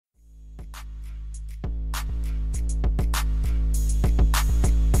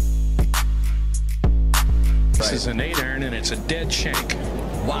This is an 8-iron, and it's a dead shank.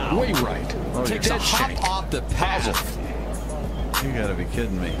 Wow. Way right. Oh, takes a hop off the path. You gotta be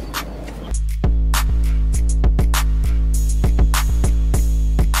kidding me.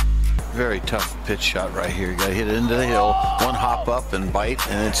 Very tough pitch shot right here. You gotta hit it into the hill, one hop up and bite,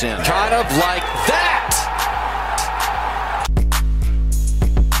 and it's in. Kind of like that.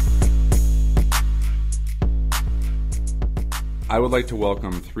 I would like to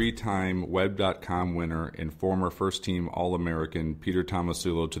welcome three-time Web.com winner and former first-team All-American Peter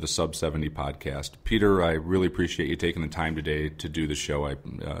Tomasulo to the Sub 70 podcast. Peter, I really appreciate you taking the time today to do the show.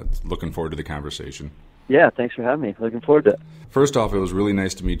 I'm looking forward to the conversation. Yeah, thanks for having me. Looking forward to it. First off, it was really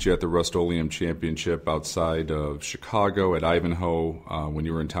nice to meet you at the Rust-Oleum Championship outside of Chicago at Ivanhoe when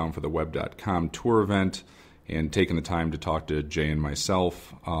you were in town for the Web.com tour event and taking the time to talk to Jay and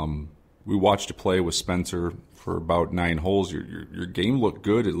myself. We watched you play with Spencer for about 9 holes. Your game looked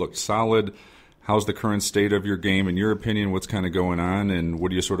good. It looked solid. How's the current state of your game? In your opinion, what's kind of going on, and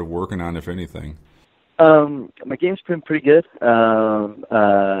what are you sort of working on, if anything? My game's been pretty good.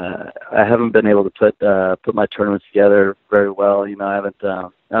 I haven't been able to put my tournaments together very well. You know, I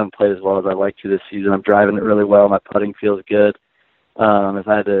haven't played as well as I'd like to this season. I'm driving it really well. My putting feels good. If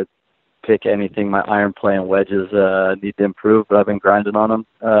I had to pick anything, my iron play and wedges need to improve, but I've been grinding on them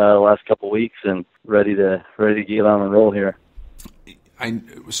the last couple of weeks and ready to get on the roll here. I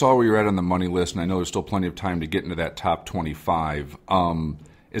saw where you're at on the money list, and I know there's still plenty of time to get into that top 25.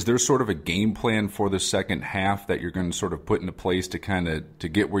 Is there sort of a game plan for the second half that you're going to sort of put into place to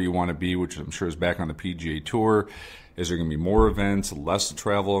get where you want to be, which I'm sure is back on the PGA Tour? Is there going to be more events, less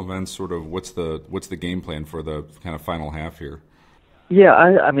travel events? Sort of what's the game plan for the kind of final half here? Yeah,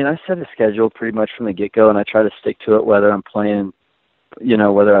 I mean, I set a schedule pretty much from the get-go, and I try to stick to it whether I'm playing, you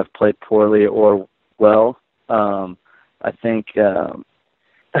know, whether I've played poorly or well. I think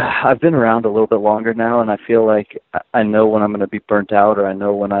I've been around a little bit longer now, and I feel like I know when I'm going to be burnt out or I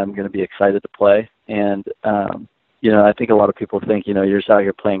know when I'm going to be excited to play. And, you know, I think a lot of people think, you know, you're just out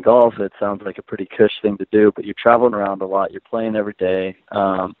here playing golf. It sounds like a pretty cush thing to do, but you're traveling around a lot. You're playing every day. You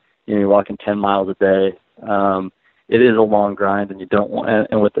know, you're walking 10 miles a day. It is a long grind, and you don't want,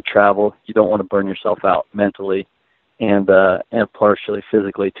 and with the travel, you don't want to burn yourself out mentally and partially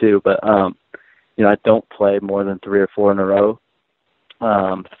physically too. But, you know, I don't play more than 3 or 4 in a row.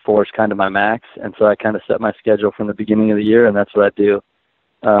 4 is kind of my max, and so I kind of set my schedule from the beginning of the year, and that's what I do.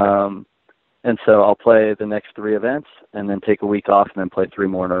 And so I'll play the next 3 events and then take a week off and then play 3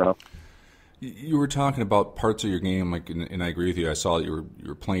 more in a row. You were talking about parts of your game, like, and I agree with you. I saw that you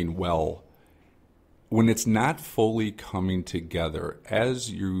were playing well. When it's not fully coming together, as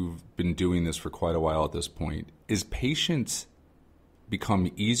you've been doing this for quite a while at this point, is patience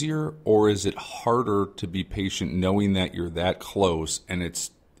become easier, or is it harder to be patient knowing that you're that close and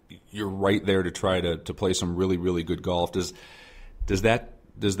you're right there to try to play some really, really good golf? Does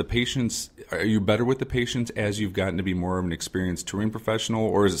the patience, are you better with the patience as you've gotten to be more of an experienced touring professional,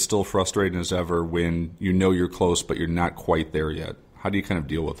 or is it still frustrating as ever when you know you're close but you're not quite there yet? How do you kind of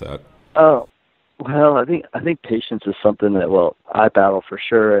deal with that? Oh, well, I think patience is something that, well, I battle for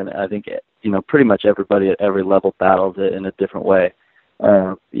sure, and I think, you know, pretty much everybody at every level battles it in a different way.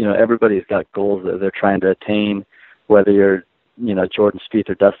 You know, everybody's got goals that they're trying to attain, whether you're, you know, Jordan Spieth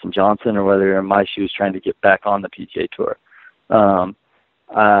or Dustin Johnson, or whether you're in my shoes trying to get back on the PGA Tour.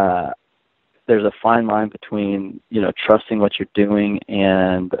 There's a fine line between, you know, trusting what you're doing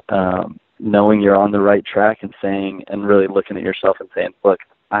and knowing you're on the right track and really looking at yourself and saying, look,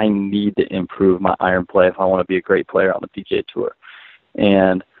 I need to improve my iron play if I want to be a great player on the PGA Tour.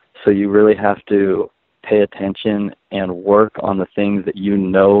 And so you really have to pay attention and work on the things that you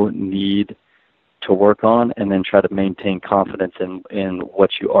know need to work on, and then try to maintain confidence in what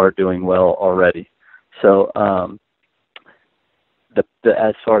you are doing well already. So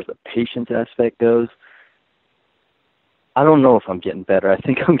as far as the patience aspect goes, I don't know if I'm getting better. I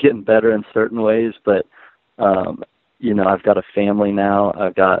think I'm getting better in certain ways, but you know, I've got a family now.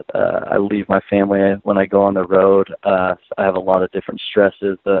 I leave my family when I go on the road. I have a lot of different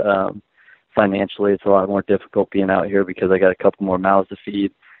stresses. Financially, it's a lot more difficult being out here because I got a couple more mouths to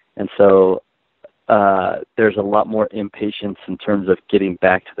feed. And so there's a lot more impatience in terms of getting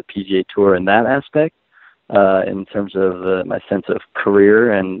back to the PGA Tour in that aspect, in terms of my sense of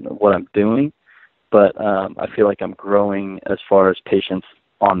career and what I'm doing. But I feel like I'm growing as far as patience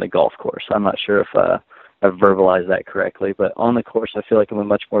on the golf course. I'm not sure if I've verbalized that correctly, but on the course, I feel like I'm a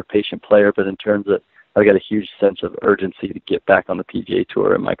much more patient player. But in terms of, I've got a huge sense of urgency to get back on the PGA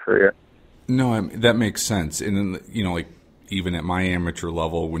Tour in my career. No, that makes sense. And then, you know, like even at my amateur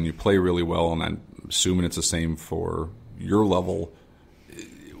level, when you play really well, and I'm assuming it's the same for your level,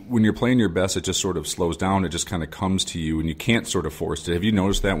 when you're playing your best, it just sort of slows down. It just kind of comes to you, and you can't sort of force it. Have you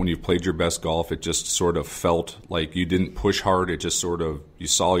noticed that when you've played your best golf, it just sort of felt like you didn't push hard? It just sort of, you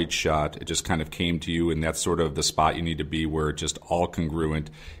saw each shot, it just kind of came to you, and that's sort of the spot you need to be, where it's just all congruent.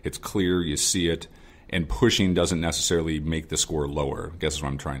 It's clear, you see it, and pushing doesn't necessarily make the score lower, I guess is what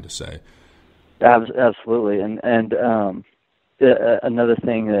I'm trying to say. Absolutely. And another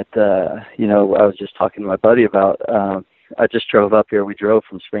thing that, I was just talking to my buddy about, I just drove up here. We drove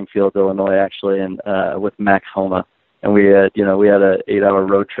from Springfield, Illinois, actually, and with Max Homa, and we had an 8-hour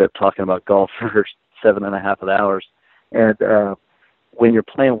road trip talking about golf for 7.5 hours. And when you're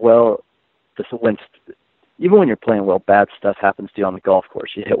playing well, even when you're playing well, bad stuff happens to you on the golf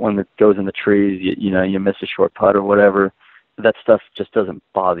course. You hit one that goes in the trees, you miss a short putt or whatever. That stuff just doesn't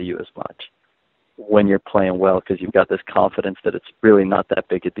bother you as much when you're playing well, because you've got this confidence that it's really not that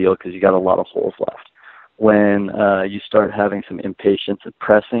big a deal because you got a lot of holes left. When you start having some impatience and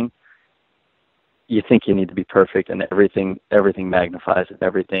pressing, you think you need to be perfect, and everything magnifies, and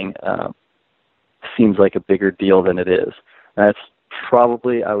everything seems like a bigger deal than it is. And that's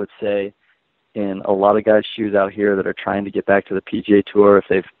probably, I would say, in a lot of guys' shoes out here that are trying to get back to the PGA Tour, if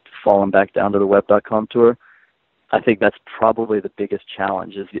they've fallen back down to the web.com tour, I think that's probably the biggest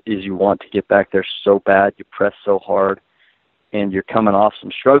challenge is you want to get back there so bad, you press so hard, and you're coming off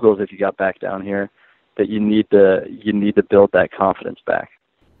some struggles if you got back down here, that you need to build that confidence back.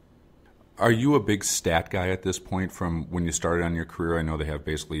 Are you a big stat guy at this point from when you started on your career? I know they have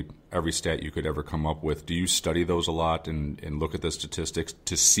basically every stat you could ever come up with. Do you study those a lot and look at the statistics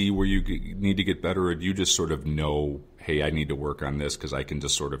to see where you need to get better, or do you just sort of know, hey, I need to work on this because I can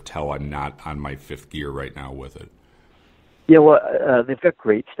just sort of tell I'm not on my fifth gear right now with it? Yeah, well, they've got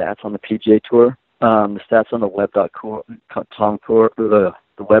great stats on the PGA Tour. The stats on the web.com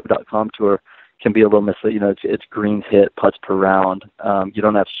tour can be a little misleading. It's greens hit, putts per round. You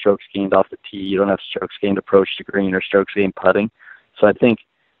don't have strokes gained off the tee. You don't have strokes gained approach to green or strokes gained putting. So I think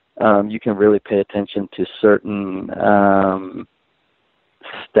you can really pay attention to certain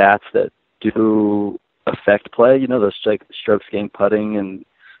stats that do affect play. Those strokes gained putting and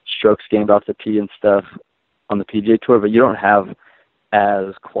strokes gained off the tee and stuff on the PGA Tour, but you don't have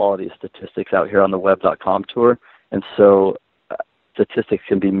as quality statistics out here on the web.com tour, and so statistics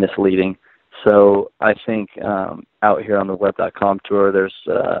can be misleading. So I think out here on the web.com tour, there's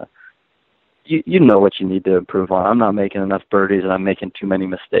you know what you need to improve on. I'm not making enough birdies, and I'm making too many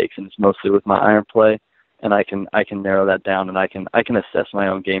mistakes, and it's mostly with my iron play, and I can narrow that down, and I can assess my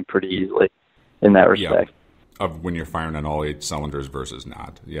own game pretty easily in that respect. Yeah. Of when you're firing on all 8 cylinders versus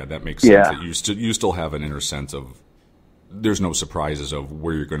not. Yeah, that makes sense. Yeah. That you still have an inner sense of there's no surprises of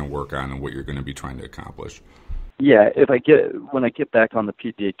where you're going to work on and what you're going to be trying to accomplish. Yeah, when I get back on the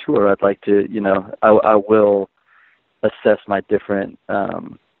PGA Tour, I'd like to, I will assess my different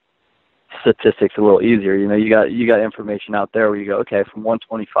statistics a little easier. You got information out there where you go, okay, from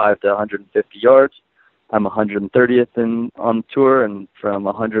 125 to 150 yards, I'm 130th on tour, and from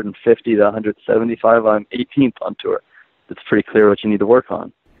 150 to 175, I'm 18th on tour. It's pretty clear what you need to work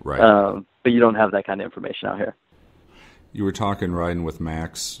on. Right. But you don't have that kind of information out here. You were riding with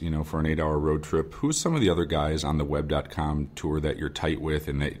Max, for an 8-hour road trip. Who's some of the other guys on the web.com tour that you're tight with,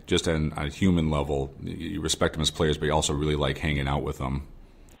 and that just on a human level, you respect them as players, but you also really like hanging out with them?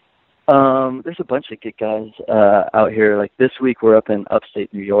 There's a bunch of good guys out here. Like this week, we're up in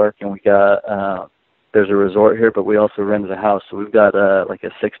upstate New York, and we got there's a resort here, but we also rented a house. So we've got like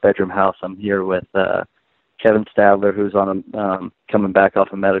a 6-bedroom house. I'm here with Kevin Stadler, who's coming back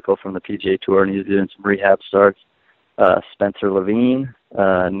off of medical from the PGA Tour, and he's doing some rehab starts. Spencer Levine,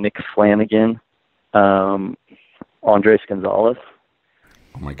 Nick Flanagan, Andres Gonzalez.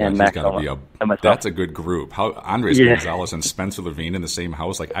 Oh my God, he's got to be that's a good group. How Andres Gonzalez and Spencer Levine in the same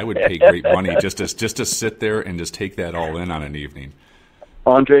house? Like, I would pay great money just to sit there and just take that all in on an evening.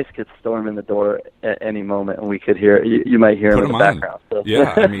 Andres could storm in the door at any moment, and we could hear. You might hear him in the background. So.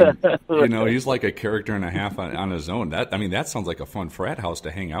 Yeah, I mean, he's like a character and a half on his own. That sounds like a fun frat house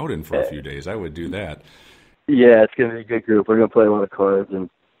to hang out in for a few days. I would do that. Yeah, it's going to be a good group. We're going to play a lot of cards and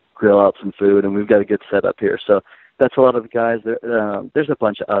grill out some food, and we've got a good setup here. So that's a lot of the guys. There's a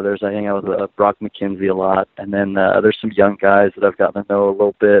bunch of others. I hang out with Brock McKenzie a lot, and then there's some young guys that I've gotten to know a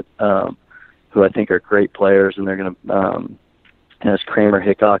little bit who I think are great players, and they're going to there's Kramer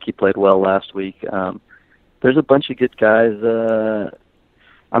Hickok. He played well last week. There's a bunch of good guys.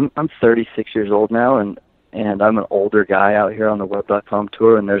 I'm 36 years old now, and I'm an older guy out here on the web.com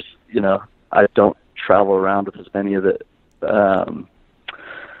tour, and there's, I don't travel around with as many of the,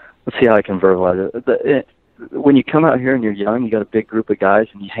 let's see how I can verbalize it. When you come out here and you're young, you got a big group of guys,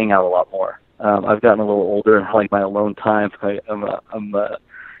 and you hang out a lot more. I've gotten a little older, and I like my alone time.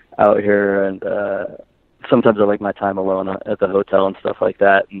 out here, and sometimes I like my time alone at the hotel and stuff like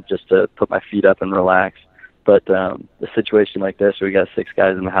that, and just to put my feet up and relax. But a situation like this, where we got 6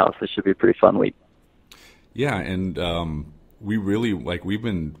 guys in the house, this should be a pretty fun week. Yeah, and we really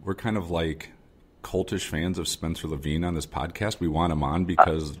we're kind of like cultish fans of Spencer Levine on this podcast. We want him on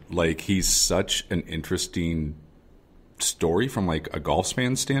because he's such an interesting story from like a golf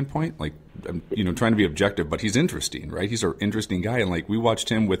fan standpoint. Like, trying to be objective, but he's interesting, right? He's an interesting guy, and like we watched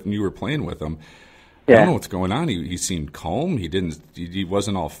him when you were playing with him. I don't know what's going on. He seemed calm. He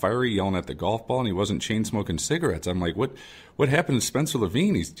wasn't all fiery yelling at the golf ball, and he wasn't chain smoking cigarettes. I'm like, what happened to Spencer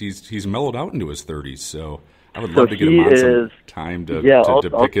Levine? He's mellowed out into his 30s. So I would love to get him on some time to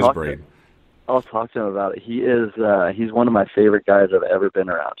pick his brain. I'll talk to him about it. He's one of my favorite guys I've ever been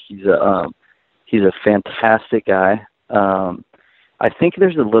around. He's a fantastic guy. I think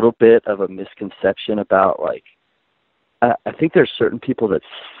there's a little bit of a misconception about I think there's certain people that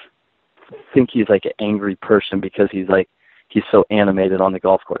think he's like an angry person because he's so animated on the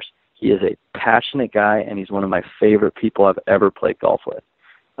golf course. He is a passionate guy, and he's one of my favorite people I've ever played golf with.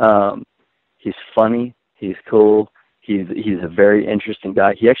 He's funny. He's cool. He's a very interesting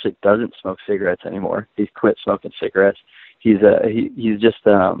guy. He actually doesn't smoke cigarettes anymore. He's quit smoking cigarettes. He's just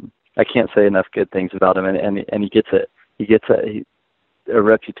I can't say enough good things about him, and he gets a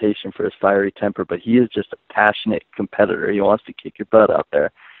reputation for his fiery temper, but he is just a passionate competitor. He wants to kick your butt out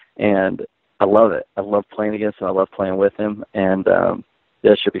there. And I love it. I love playing against him. I love playing with him. And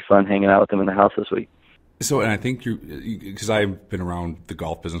it should be fun hanging out with him in the house this week. So, and I think because I've been around the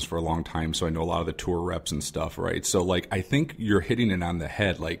golf business for a long time, so I know a lot of the tour reps and stuff, right? So, I think you're hitting it on the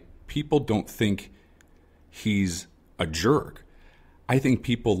head. People don't think he's a jerk. I think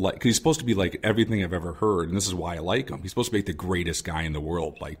people because he's supposed to be like everything I've ever heard, and this is why I like him. He's supposed to be the greatest guy in the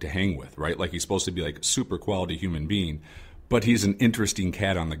world, to hang with, right? He's supposed to be super quality human being. But he's an interesting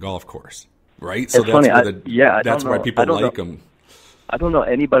cat on the golf course, right? So that's funny. That's why people like him. I don't know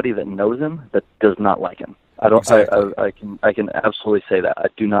anybody that knows him that does not like him. I don't. Exactly. I can absolutely say that. I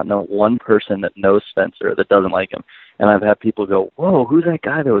do not know one person that knows Spencer that doesn't like him. And I've had people go, "Whoa, who's that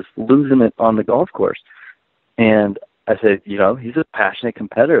guy that was losing it on the golf course?" And I said, he's a passionate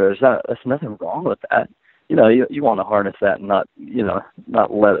competitor. There's nothing wrong with that. You want to harness that and not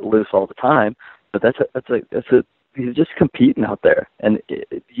let it loose all the time. But he's just competing out there, and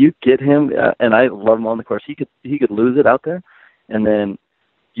you get him. And I love him on the course. He could lose it out there, and then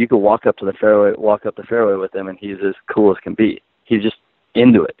you could walk up the fairway with him, and he's as cool as can be. He's just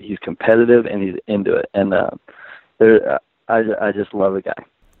into it. He's competitive, and he's into it. And I just love the guy.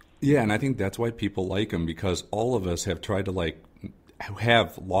 Yeah, and I think that's why people like him, because all of us have tried to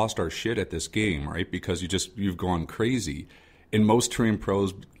have lost our shit at this game, right? Because you've gone crazy. In most trained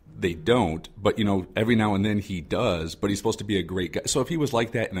pros, they don't, but every now and then he does, but he's supposed to be a great guy. So if he was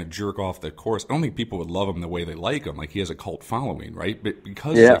like that and a jerk off the course, I don't think people would love him the way they like him. He has a cult following, right? But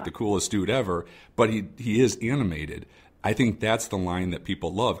because he's the coolest dude ever, but he is animated. I think that's the line that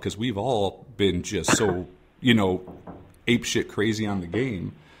people love, because we've all been just so, ape shit crazy on the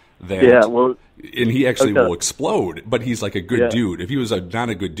game that, and he actually will explode, but he's like a good dude. If he was not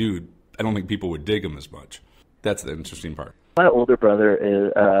a good dude, I don't think people would dig him as much. That's the interesting part. My older brother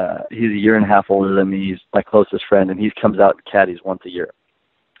he's a year and a half older than me. He's my closest friend, and he comes out and caddies once a year.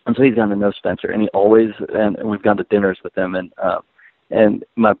 And so he's gone to know Spencer, and we've gone to dinners with him, and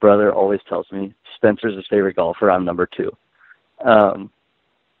my brother always tells me Spencer's his favorite golfer. I'm number 2.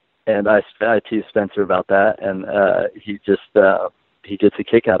 And I tease Spencer about that, and he gets a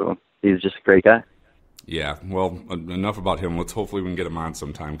kick out of him. He's just a great guy. Yeah, well, enough about him. Hopefully we can get him on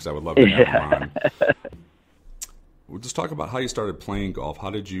sometime, because I would love to have him on. We'll just talk about how you started playing golf. How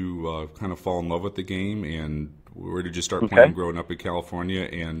did you kind of fall in love with the game, and where did you start playing growing up in California,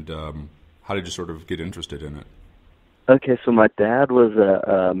 and how did you sort of get interested in it? Okay, so my dad was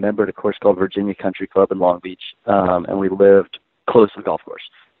a member at a course called Virginia Country Club in Long Beach, and we lived close to the golf course.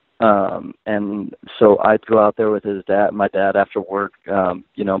 And so I'd go out there with my dad after work,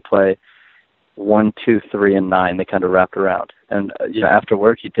 play 1, 2, 3, and 9. They kind of wrapped around. And after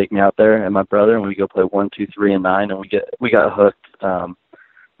work, he'd take me out there and my brother, and we'd go play 1, 2, 3, and 9. And we got hooked. I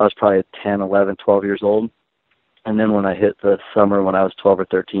was probably 10, 11, 12 years old. And then when I hit the summer, when I was 12 or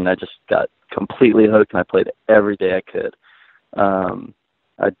 13, I just got completely hooked, and I played every day I could.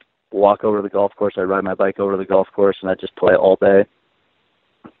 I'd walk over to the golf course. I'd ride my bike over to the golf course, and I'd just play all day.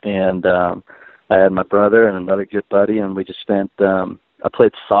 And I had my brother and another good buddy, and we just spent I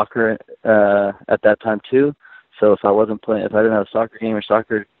played soccer at that time too. So if I didn't have a soccer game or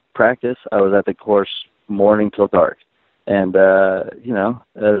soccer practice, I was at the course morning till dark. And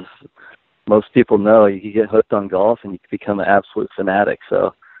as most people know, you can get hooked on golf and you can become an absolute fanatic.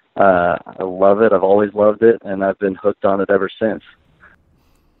 So I love it. I've always loved it, and I've been hooked on it ever since.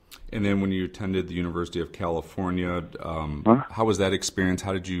 And then when you attended the University of California, how was that experience?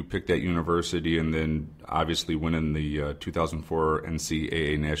 How did you pick that university? And then obviously winning the 2004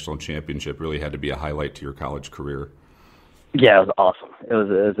 NCAA National Championship really had to be a highlight to your college career. Yeah, it was awesome. It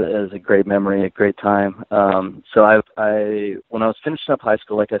was a great memory, a great time. So I when I was finishing up high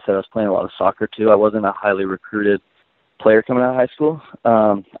school, like I said, I was playing a lot of soccer too. I wasn't a highly recruited player coming out of high school.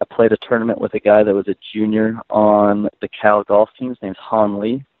 I played a tournament with a guy that was a junior on the Cal golf team. His name's Han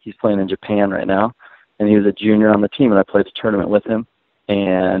Lee. He's playing in Japan right now, and he was a junior on the team, and I played a tournament with him,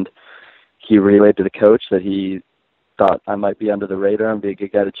 and he relayed to the coach that he thought I might be under the radar and be a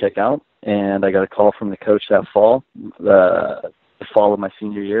good guy to check out, and I got a call from the coach that fall, the fall of my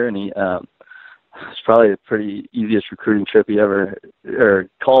senior year, and it's probably the pretty easiest recruiting trip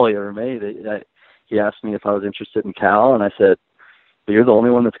call he ever made. He asked me if I was interested in Cal, and I said, "But you're the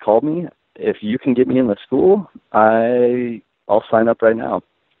only one that's called me. If you can get me in the school, I'll sign up right now."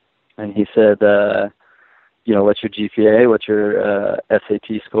 And he said, "What's your GPA? What's your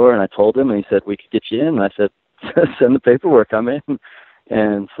SAT score?" And I told him, and he said, "We could get you in." And I said, "Send the paperwork. I'm in."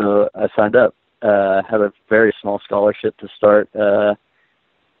 And so I signed up. Had a very small scholarship to start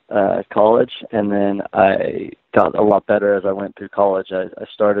college, and then I got a lot better as I went through college. I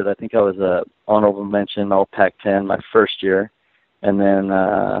started, I think I was a honorable mention All Pac-10 my first year, and then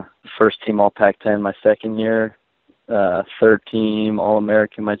first team All Pac-10 my second year, third team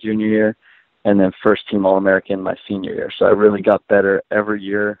All-American my junior year, and then first team All-American my senior year. So I really got better every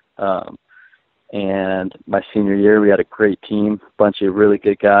year. And my senior year, we had a great team, bunch of really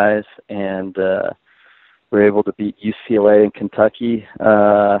good guys, and we were able to beat UCLA and Kentucky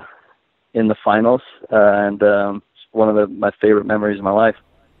in the finals, and it's one of my favorite memories of my life.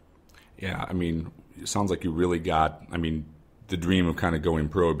 Yeah, I mean, it sounds like you really got, the dream of kind of going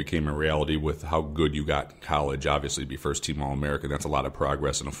pro became a reality with how good you got in college. Obviously, to be first team All-American, that's a lot of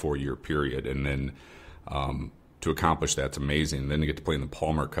progress in a 4-year period, and then to accomplish that's amazing. Then to get to play in the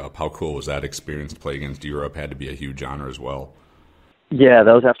Palmer Cup, how cool was that experience to play against Europe? Had to be a huge honor as well. Yeah,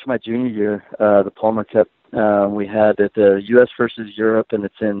 that was after my junior year. The Palmer Cup we had at the U.S. versus Europe, and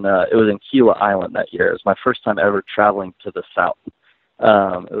it was in Kiowa Island that year. It was my first time ever traveling to the South.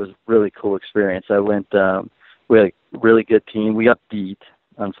 It was a really cool experience. I went. We had a really good team. We got beat,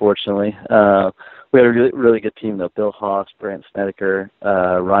 unfortunately. We had a really, really good team though. Bill Haas, Brant Snedeker,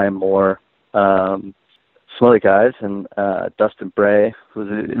 Ryan Moore, some other guys, and Dustin Bray was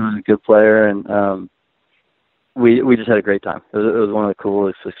a good player, and we just had a great time. It was one of the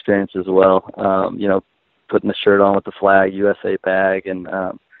coolest experiences as well. Putting the shirt on with the flag, USA bag, and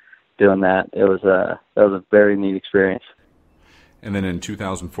doing that. That was a very neat experience. And then in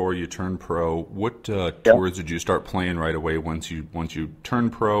 2004, you turned pro. What tours did you start playing right away once you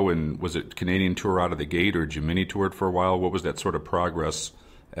turned pro? And was it Canadian Tour out of the gate, or did you mini toured for a while? What was that sort of progress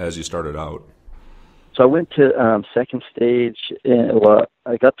as you started out? So I went to second stage.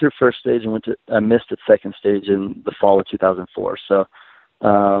 I got through first stage and I missed at second stage in the fall of 2004. So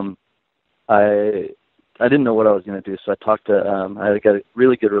I didn't know what I was going to do. So I talked to I got a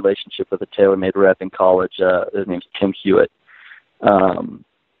really good relationship with a TaylorMade rep in college. His name's Tim Hewitt.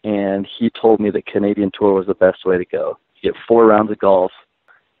 And he told me the Canadian Tour was the best way to go. You get 4 rounds of golf.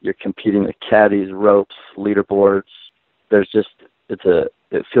 You're competing with caddies, ropes, leaderboards. It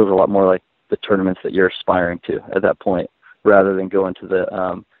feels a lot more like the tournaments that you're aspiring to at that point, rather than going to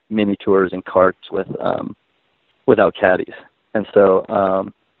the mini tours and carts without caddies. And so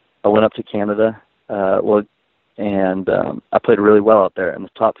I went up to Canada, and I played really well out there. And the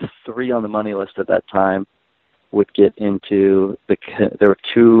top 3 on the money list at that time would get into there were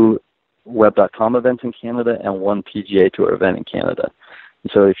 2 Web.com events in Canada and 1 PGA Tour event in Canada.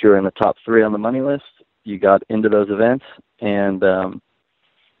 And so if you were in the top 3 on the money list, you got into those events, and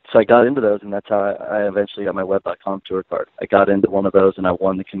so I got into those, and that's how I eventually got my Web.com tour card. I got into one of those, and I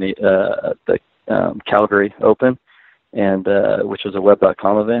won the Calgary Open, and which was a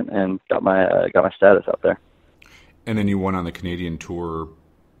Web.com event, and got my status out there. And then you won on the Canadian Tour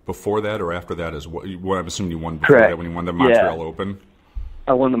before that or after that as well? I'm assuming you won before that when you won the Montreal Open?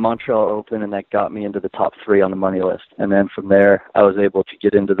 I won the Montreal Open, and that got me into the top 3 on the money list. And then from there, I was able to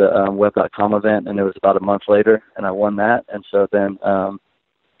get into the Web.com event, and it was about a month later, and I won that. And so then,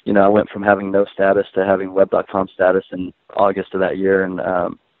 I went from having no status to having Web.com status in August of that year, and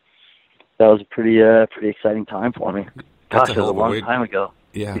that was a pretty exciting time for me. Gosh, it was a long time ago.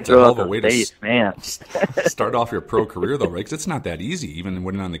 Yeah, it's a hell of a way to start off your pro career, though, right? Because it's not that easy, even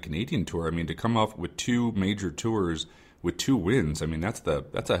winning on the Canadian Tour. To come off with 2 major tours with 2 wins, that's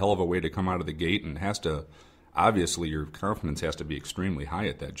a hell of a way to come out of the gate, and has to, obviously your confidence has to be extremely high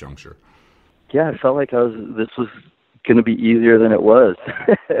at that juncture. Yeah, I felt like this was going to be easier than it was,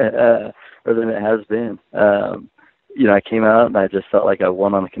 or than it has been. I came out and I just felt like I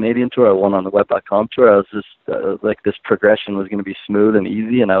won on the Canadian Tour, I won on the Web.com Tour. I was just like this progression was going to be smooth and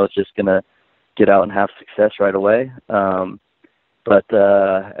easy, and I was just going to get out and have success right away. But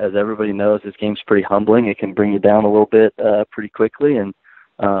as everybody knows, this game's pretty humbling. It can bring you down a little bit pretty quickly. And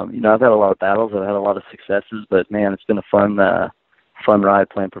I've had a lot of battles, I've had a lot of successes, but man, it's been a fun ride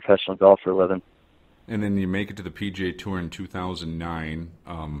playing professional golf for a living. And then you make it to the PGA Tour in 2009.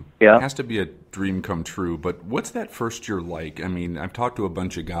 Yeah. It has to be a dream come true, but what's that first year like? I mean, I've talked to a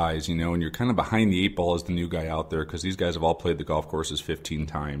bunch of guys, and you're kind of behind the eight ball as the new guy out there because these guys have all played the golf courses 15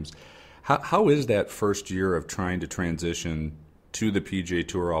 times. How is that first year of trying to transition to the PGA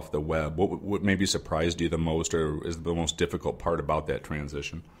Tour off the web? What maybe surprised you the most, or is the most difficult part about that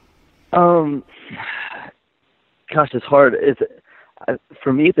transition? Gosh, it's hard.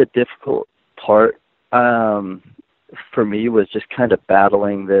 For me, the difficult part for me was just kind of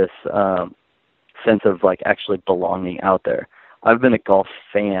battling this sense of like actually belonging out there. I've been a golf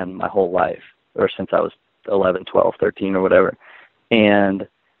fan my whole life, or since I was 11, 12, 13 or whatever. And,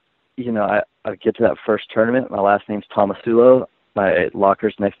 I get to that first tournament. My last name's Tomasulo. My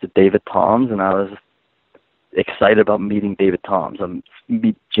locker's next to David Toms, and I was excited about meeting David Toms.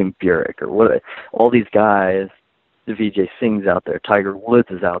 Meet Jim Furyk or what? All these guys. Vijay Singh's out there, Tiger Woods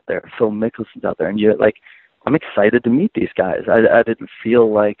is out there, Phil Mickelson's out there, and I'm excited to meet these guys. I didn't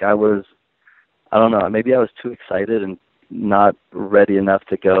feel like I was, I don't know, maybe I was too excited and not ready enough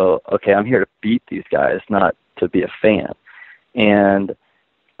to go, okay, I'm here to beat these guys, not to be a fan. And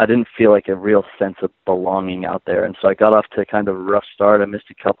I didn't feel like a real sense of belonging out there, and so I got off to kind of a rough start. I missed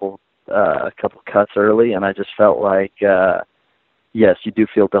a couple cuts early, and I just felt like, yes, you do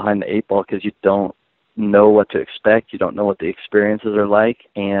feel behind the eight ball because you don't know what to expect. You don't know what the experiences are like,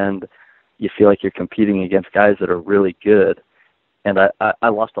 and you feel like you're competing against guys that are really good. And I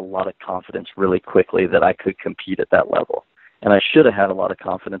lost a lot of confidence really quickly that I could compete at that level. And I should have had a lot of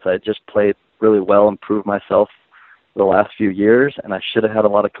confidence. I had just played really well and proved myself the last few years, and I should have had a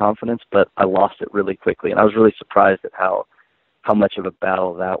lot of confidence, but I lost it really quickly. And I was really surprised at how much of a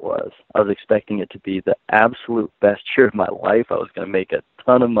battle that was. I was expecting it to be the absolute best year of my life. I was going to make a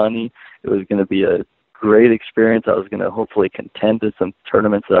ton of money. It was going to be a great experience. I was going to hopefully contend in some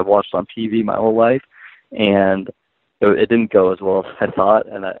tournaments that I've watched on TV my whole life. And it didn't go as well as I thought,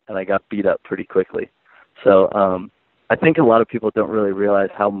 and I got beat up pretty quickly. So I think a lot of people don't really realize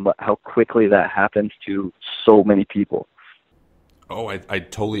how quickly that happens to so many people. Oh, I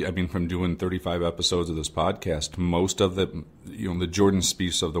totally, from doing 35 episodes of this podcast, most of the Jordan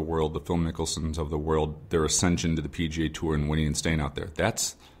Spieths of the world, the Phil Mickelsons of the world, their ascension to the PGA Tour and winning and staying out there,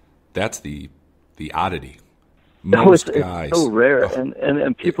 that's the oddity. Most guys. It's so rare. Oh.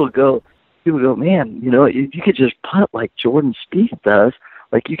 And people go, man, you could just putt like Jordan Spieth does.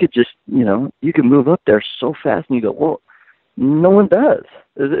 Like you could just, you can move up there so fast, and you go, well, no one does.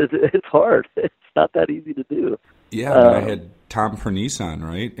 It's hard. It's not that easy to do. Yeah, I had Tom Pernice on,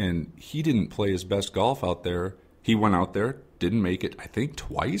 right? And he didn't play his best golf out there. He went out there, didn't make it, I think,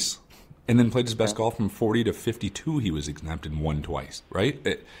 twice, and then played his best golf from 40 to 52. He was exempt and won twice, right?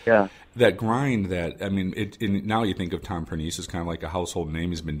 That grind now you think of Tom Pernice as kind of like a household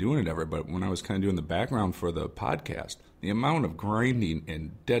name. He's been doing it ever. But when I was kind of doing the background for the podcast, the amount of grinding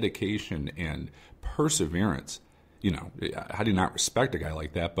and dedication and perseverance, how do you not respect a guy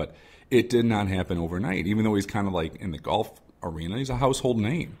like that? But it did not happen overnight. Even though he's kind of like in the golf arena, he's a household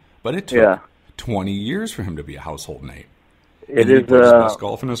name. But it took 20 years for him to be a household name. He played his best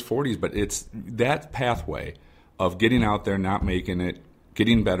golf in his 40s. But it's that pathway of getting out there, not making it,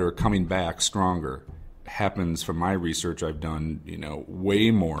 getting better, coming back stronger, happens from my research I've done, way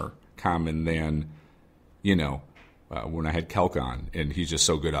more common than, when I had Kelk on, and he's just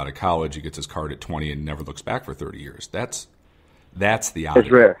so good out of college, he gets his card at 20 and never looks back for 30 years. That's the oddity.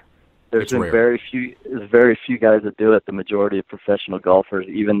 It's rare. There's very few guys that do it. The majority of professional golfers,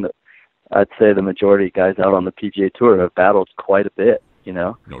 I'd say the majority of guys out on the PGA Tour have battled quite a bit.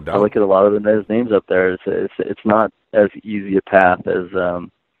 No doubt. I look at a lot of the names up there. It's not as easy a path as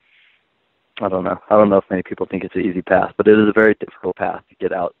I don't know. I don't know if many people think it's an easy path, but it is a very difficult path to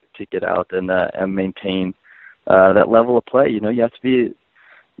get out and maintain that level of play. You have to be,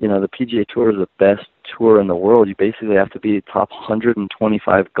 the PGA Tour is the best tour in the world. You basically have to be a top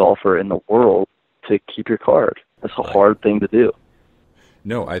 125 golfer in the world to keep your card. That's a hard thing to do.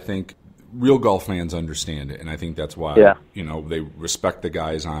 No, I think real golf fans understand it, and I think that's why they respect the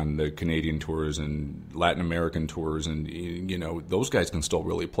guys on the Canadian tours and Latin American tours, and those guys can still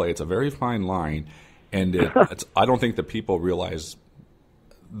really play. It's a very fine line, And I don't think that people realize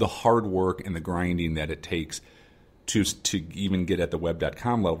the hard work and the grinding that it takes to even get at the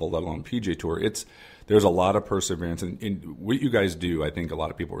web.com level, let alone PGA Tour. There's a lot of perseverance. And what you guys do, I think a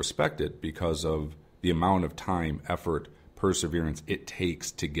lot of people respect it because of the amount of time, effort, perseverance it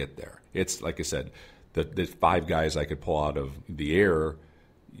takes to get there. It's, like I said, the 5 guys I could pull out of the air,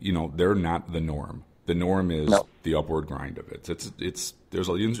 they're not the norm. The norm is the upward grind of it.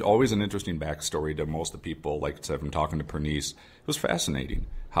 There's always an interesting backstory to most of the people. Like I said, from talking to Pernice, it was fascinating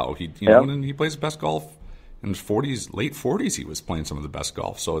how he, and he plays best golf in his 40s, late 40s. He was playing some of the best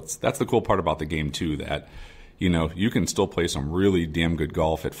golf. So that's the cool part about the game too. That you can still play some really damn good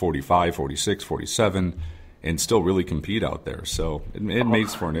golf at 45, 46, 47, and still really compete out there. So it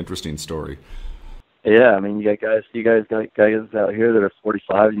makes for an interesting story. Yeah, I mean, you guys got guys out here that are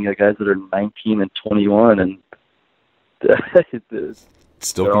 45, and you got guys that are 19 and 21, and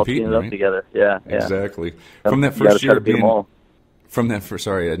still competing, all teaming up together. Yeah, exactly. From that first year being,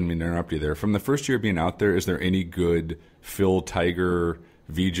 sorry, I didn't mean to interrupt you there. From the first year being out there, is there any good Phil Tiger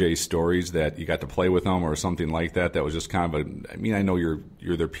VJ stories that you got to play with them or something like that? That was just kind of I know you're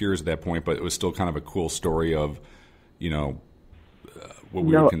their peers at that point, but it was still kind of a cool story of, what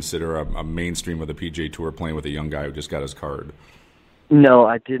we would consider a mainstream of the PGA Tour playing with a young guy who just got his card. No,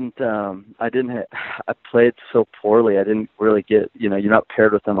 I didn't. I played so poorly. I didn't really get. You're not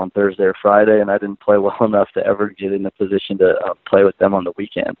paired with them on Thursday or Friday, and I didn't play well enough to ever get in a position to play with them on the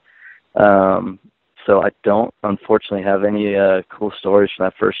weekend. So I don't, unfortunately, have any cool stories from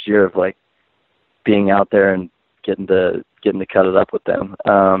that first year of like being out there and getting to cut it up with them.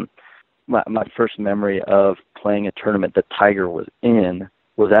 My first memory of playing a tournament that Tiger was in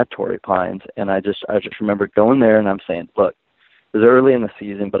was at Torrey Pines, and I just remember going there and I'm saying, look, it was early in the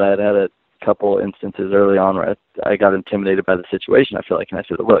season, but I had a couple instances early on where I got intimidated by the situation, I feel like, and I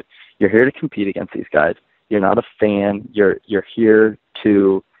said, look, you're here to compete against these guys. You're not a fan. You're here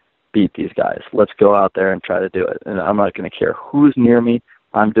to beat these guys. Let's go out there and try to do it. And I'm not going to care who's near me.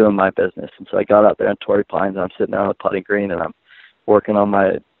 I'm doing my business. And so I got out there on Torrey Pines, and I'm sitting there on the putting green, and I'm working on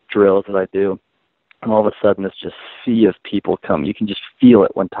my drills that I do. And all of a sudden, this just sea of people come. You can just feel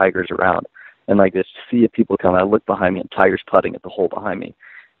it when Tiger's around. And like this sea of people come. I look behind me, and Tiger's putting at the hole behind me.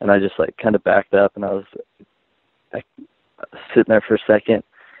 And I just like kind of backed up, and I was sitting there for a second,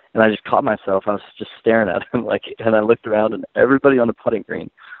 and I just caught myself. I was just staring at him, and I looked around, and everybody on the putting green,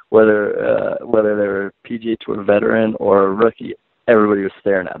 whether they were PGA Tour veteran or a rookie, everybody was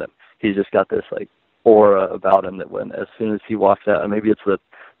staring at him. He's just got this like aura about him that when as soon as he walks out, and maybe it's the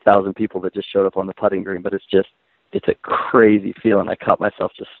 1,000 people that just showed up on the putting green, but it's a crazy feeling. I caught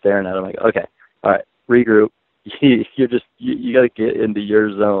myself just staring at him like, okay, all right, regroup. You got to get into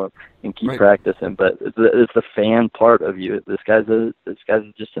your zone and keep practicing. But it's the fan part of you. This guy's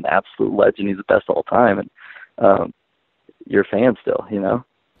just an absolute legend. He's the best of all time, and you're a fan still,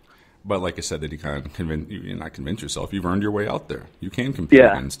 But like I said, that you kind of not convince yourself. You've earned your way out there. You can compete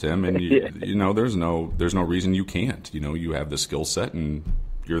against him, and there's no reason you can't. You have the skill set, and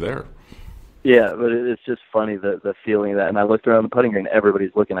you're there. Yeah, but it's just funny the feeling of that. And I looked around the putting green,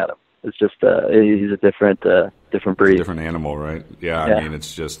 everybody's looking at him. It's just he's a different breed, it's a different animal, right? Yeah, I mean,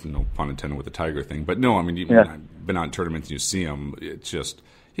 it's just no pun intended with the Tiger thing. But no, I mean, I've been out in tournaments, and you see him. It's just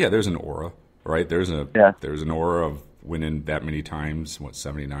there's an aura, right? There's an aura of winning that many times. What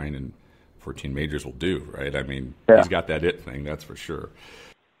 79 and 14 majors will do, right? I mean, he's got that it thing, that's for sure.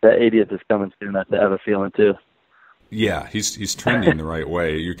 That 80th is coming soon. I have a feeling too. Yeah, he's trending the right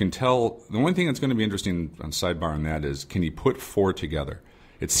way. You can tell. The one thing that's going to be interesting on sidebar on that is, can he put 4 together?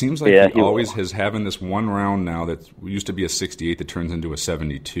 It seems like he always has having this one round now that used to be a 68 that turns into a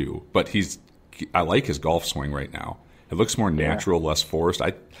 72. But I like his golf swing right now. It looks more natural, less forced.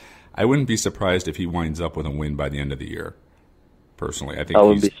 I wouldn't be surprised if he winds up with a win by the end of the year. Personally, I think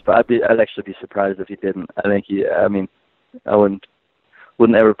I'd actually be surprised if he didn't. I think I wouldn't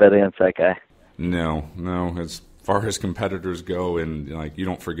ever bet against that guy. No. As far as competitors go, and you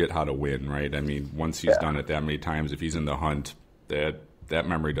don't forget how to win, right? I mean, once he's done it that many times, if he's in the hunt, that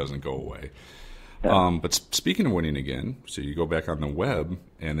memory doesn't go away. Yeah. But speaking of winning again, so you go back on the web,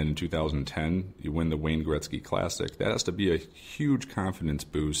 and then in 2010 you win the Wayne Gretzky Classic. That has to be a huge confidence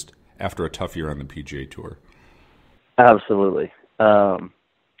boost after a tough year on the PGA Tour. Absolutely.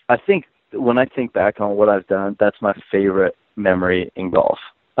 I think when I think back on what I've done, that's my favorite memory in golf.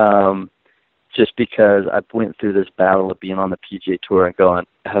 Just because I went through this battle of being on the PGA Tour and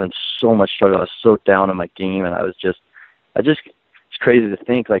having so much struggle. I was so down in my game, and it's crazy to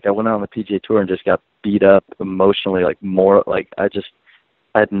think, I went out on the PGA Tour and just got beat up emotionally, I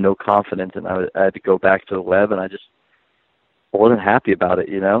had no confidence, and I had to go back to the web, and I wasn't happy about it,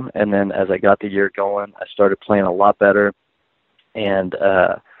 And then as I got the year going, I started playing a lot better. And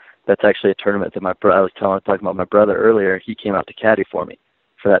that's actually a tournament that I was talking about my brother earlier. He came out to caddy for me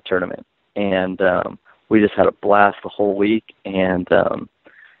for that tournament. And we just had a blast the whole week. And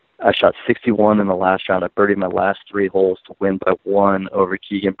I shot 61 in the last round. I birdied my last 3 holes to win by 1 over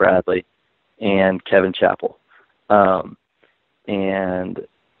Keegan Bradley and Kevin Chappell. And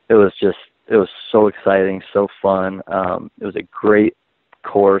it was so exciting, so fun. It was a great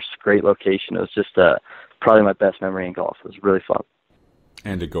course, great location. It was just probably my best memory in golf. It was really fun.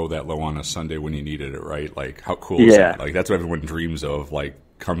 And to go that low on a Sunday when you needed it, right? Like, how cool is that? Like, that's what everyone dreams of. Like,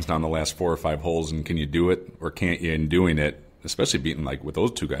 comes down the last 4 or 5 holes, and can you do it or can't you? And doing it, especially beating like what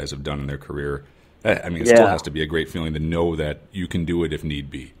those 2 guys have done in their career. I mean, it still has to be a great feeling to know that you can do it if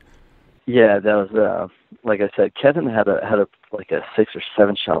need be. Yeah, that was like I said. Kevin had a like a 6 or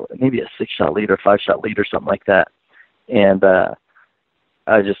 7 shot, maybe a 6-shot lead or 5-shot lead or something like that. And I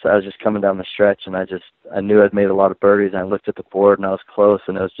was just coming down the stretch, and I knew I'd made a lot of birdies. And I looked at the board, and I was close,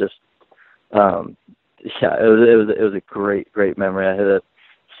 and it was just it was a great memory. I hit a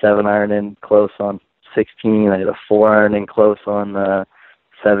 7-iron in close on 16. I hit a 4-iron in close on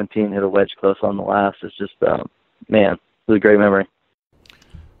 17. Hit a wedge close on the last. It's just man, it was a great memory.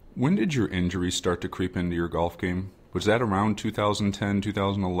 When did your injury start to creep into your golf game? Was that around 2010,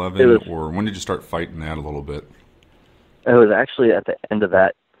 2011, or when did you start fighting that a little bit? It was actually at the end of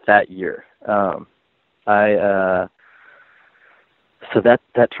that year. So that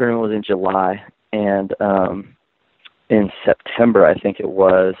tournament was in July, and in September, I think it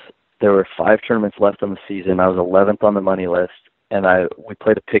was, there were 5 tournaments left on the season. I was 11th on the money list, and we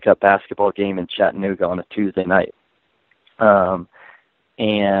played a pickup basketball game in Chattanooga on a Tuesday night.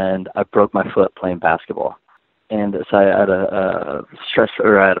 And I broke my foot playing basketball. And so I had a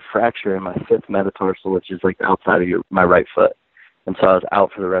fracture in my 5th metatarsal, which is like the outside of my right foot. And so I was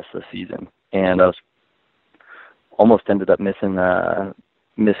out for the rest of the season. And I was almost ended up missing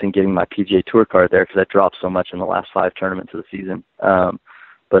getting my PGA Tour card there because I dropped so much in the last 5 tournaments of the season.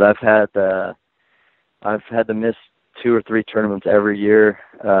 But I've had to miss 2 or 3 tournaments every year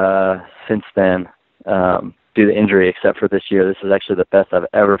since then due to injury, except for this year. This is actually the best I've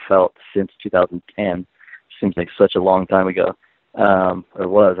ever felt since 2010. Seems like such a long time ago, or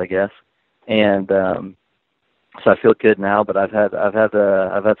was, I guess. And so I feel good now, but I've had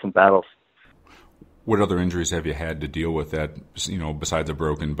some battles. What other injuries have you had to deal with that, besides a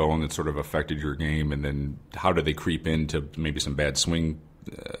broken bone that sort of affected your game? And then how do they creep into maybe some bad swing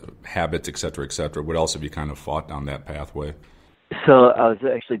habits, et cetera, et cetera? What else have you kind of fought down that pathway? So I was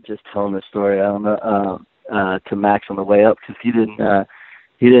actually just telling this story, I don't know, to Max on the way up, because he didn't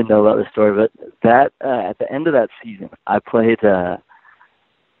know about the story. But that at the end of that season, I played.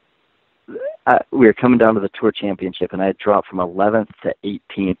 We were coming down to the Tour Championship, and I had dropped from 11th to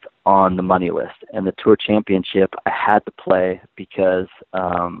 18th on the money list. And the Tour Championship, I had to play because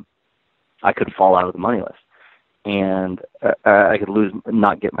I could fall out of the money list, and I could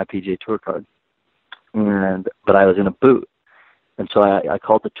not get my PGA Tour card. But I was in a boot. And so I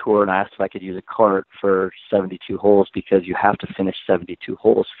called the tour and I asked if I could use a cart for 72 holes because you have to finish 72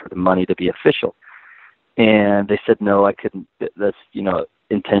 holes for the money to be official. And they said, no, I couldn't. That's,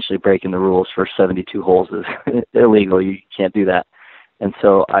 intentionally breaking the rules for 72 holes is illegal. You can't do that. And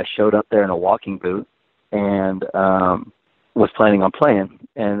so I showed up there in a walking boot and was planning on playing.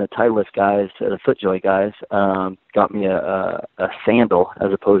 And the Titleist guys, the FootJoy guys, got me a sandal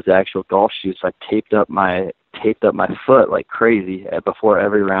as opposed to actual golf shoes. So I taped up my foot like crazy before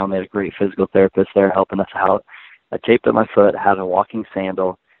every round. They had a great physical therapist there helping us out. I taped up my foot, had a walking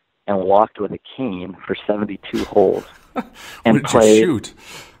sandal, and walked with a cane for 72 holes. And what did you shoot?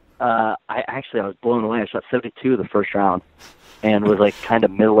 I was blown away. I shot 72 the first round and was like kind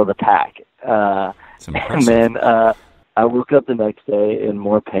of middle of the pack. And then I woke up the next day in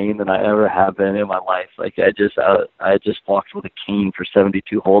more pain than I ever have been in my life. Like I just walked with a cane for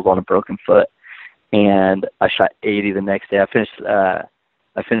 72 holes on a broken foot. And I shot 80 the next day. I finished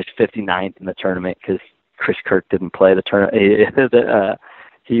 59th in the tournament because Chris Kirk didn't play the tournament.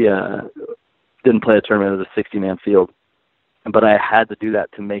 He didn't play the tournament as a 60-man field, but I had to do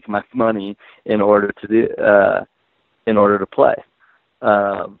that to make my money in order to play.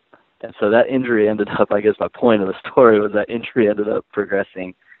 And so that injury ended up, I guess my point of the story was that injury ended up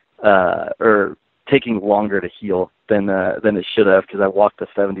progressing or taking longer to heal than it should have because I walked a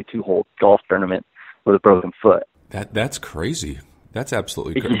 72-hole golf tournament with a broken foot. That's crazy. That's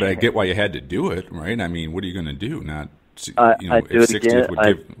absolutely crazy. But I get why you had to do it, right? I mean, what are you going to do? I do it again.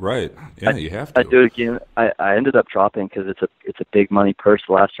 Right. Yeah, you have to. I do it again. I ended up dropping because it's a big money purse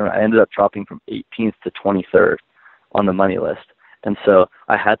the last tournament. I ended up dropping from 18th to 23rd on the money list. And so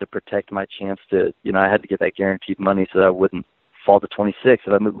I had to protect my chance to, I had to get that guaranteed money so that I wouldn't fall to 26.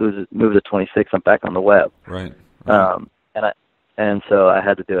 If I move to 26, I'm back on the web. Right. And so I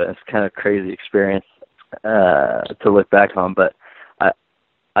had to do it. It's kind of a crazy experience to look back on, but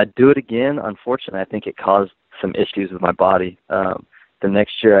I'd do it again. Unfortunately, I think it caused some issues with my body. The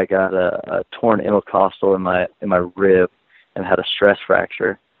next year I got a torn intercostal in my rib and had a stress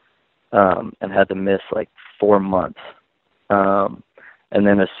fracture, and had to miss like 4 months. And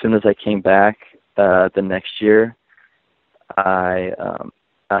then as soon as I came back the next year, I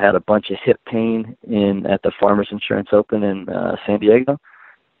had a bunch of hip pain at the Farmers Insurance Open in San Diego,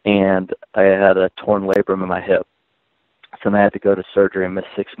 and I had a torn labrum in my hip. So then I had to go to surgery and miss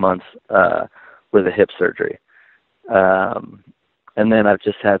 6 months with a hip surgery. And then I've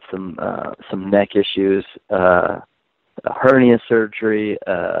just had some neck issues, a hernia surgery,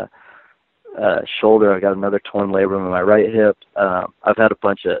 shoulder. I got another torn labrum in my right hip. I've had a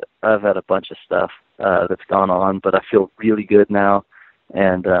bunch of stuff that's gone on, but I feel really good now.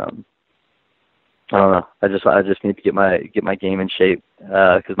 And I don't know. I just need to get my game in shape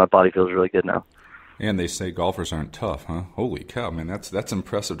because my body feels really good now. And they say golfers aren't tough, huh? Holy cow, man! That's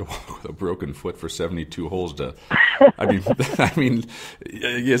impressive to walk with a broken foot for 72 holes. I mean,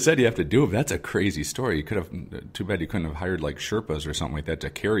 you said you have to do it. But that's a crazy story. You could have. Too bad you couldn't have hired like Sherpas or something like that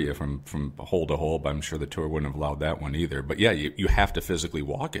to carry you from hole to hole. But I'm sure the tour wouldn't have allowed that one either. But yeah, you have to physically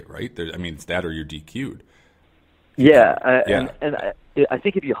walk it, right? It's that or you're DQ'd. Yeah, and I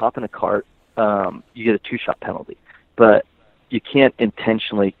think if you hop in a cart, you get a 2-shot penalty, but you can't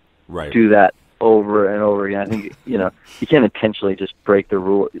intentionally do that over and over again. I think you can't intentionally just break the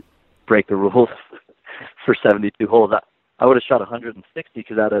rules for 72 holes. I would have shot 160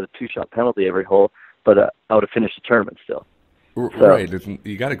 because I had a 2-shot penalty every hole, but I would have finished the tournament still. Right.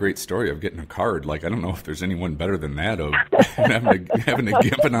 You got a great story of getting a card. Like, I don't know if there's anyone better than that of having to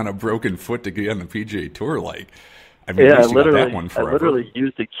gimping on a broken foot to get on the PGA Tour. Like, I mean, I literally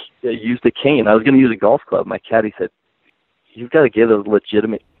used a cane. I was going to use a golf club. My caddy said, "You've got to get a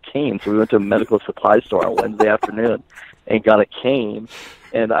legitimate cane." So we went to a medical supply store on Wednesday afternoon and got a cane.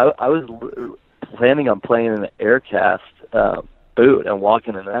 And I was planning on playing in an Aircast boot and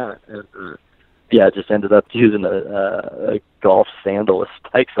walking in that. And, I just ended up using a golf sandal with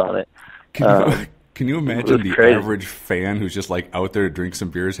spikes on it. Can you imagine the average fan who's just like out there to drink some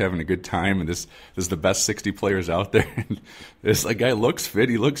beers, having a good time, and this is the best 60 players out there? And this guy looks fit,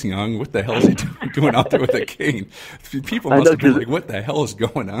 he looks young. What the hell is he doing out there with a cane? People must have been like, "What the hell is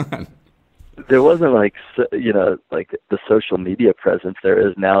going on?" There wasn't like the social media presence there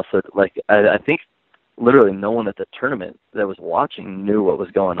is now. So I think literally no one at the tournament that was watching knew what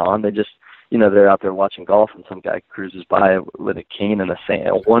was going on. They just they're out there watching golf, and some guy cruises by with a cane and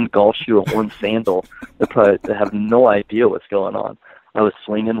one golf shoe and one sandal. They have no idea what's going on. I was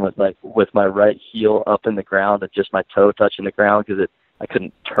swinging with my right heel up in the ground and just my toe touching the ground because I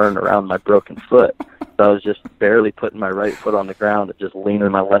couldn't turn around my broken foot. So I was just barely putting my right foot on the ground and just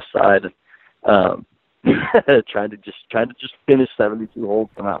leaning my left side and trying to just finish 72 holes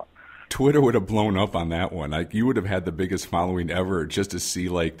out. Twitter would have blown up on that one. Like, you would have had the biggest following ever just to see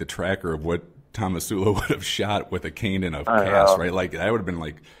like the tracker of what Tomasulo would have shot with a cane and a cast, right? Like, that would have been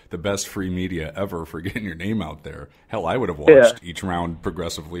like the best free media ever for getting your name out there. Hell, I would have watched each round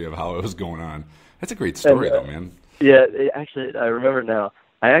progressively of how it was going on. That's a great story, though, man. Yeah, actually, I remember now.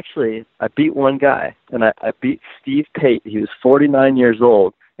 I beat one guy, and I beat Steve Pate. He was 49 years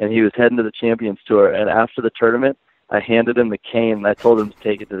old, and he was heading to the Champions Tour. And after the tournament, I handed him the cane, and I told him to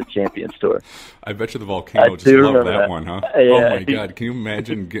take it to the Champions Tour. I bet you the Volcano just loved that one, huh? Yeah. Oh, my God. Can you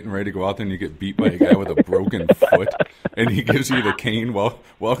imagine getting ready to go out there and you get beat by a guy with a broken foot, and he gives you the cane? Well,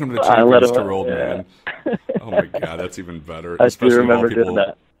 welcome to the Champions Tour, old man. Oh, my God, that's even better. I do remember doing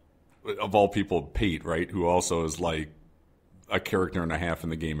that. Of all people, Pate, right, who also is like a character and a half in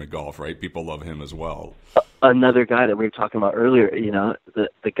the game of golf, right? People love him as well. Another guy that we were talking about earlier,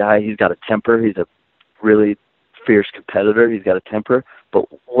 the guy, he's got a temper. He's a really fierce competitor. He's got a temper, but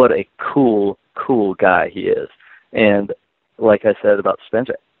what a cool guy he is. And like I said about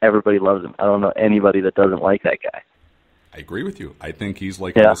Spencer, everybody loves him. I don't know anybody that doesn't like that guy. I agree with you. I think he's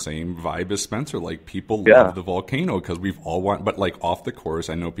like the same vibe as Spencer. Like, people love the Volcano because we've all but like off the course,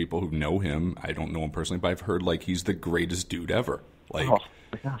 I know people who know him. I don't know him personally, but I've heard like he's the greatest dude ever. Like, oh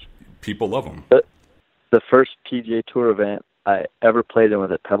my gosh, people love him. The first PGA Tour event I ever played in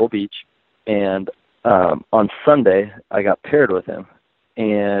was at Pebble Beach, and on Sunday I got paired with him,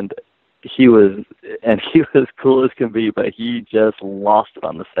 and he was cool as can be, but he just lost it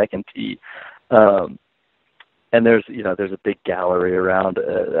on the second tee. and there's a big gallery around.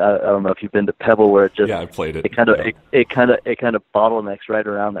 I don't know if you've been to Pebble, where it just I played it. It kind of bottlenecks right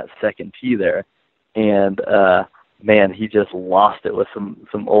around that second tee there, and man, he just lost it with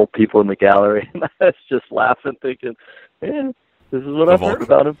some old people in the gallery, and I was just laughing, thinking, man, this is what I've heard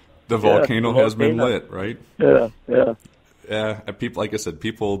about him. The volcano has been lit, right? Yeah. And people, like I said,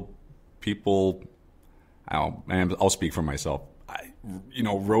 people. I'll speak for myself.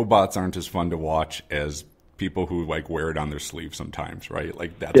 Robots aren't as fun to watch as people who like wear it on their sleeve sometimes, right?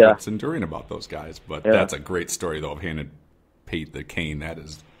 Like that's what's enduring about those guys. But that's a great story, though, of handing Pate the cane. That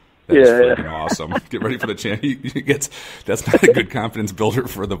is freaking awesome. Get ready for the champ. That's not a good confidence builder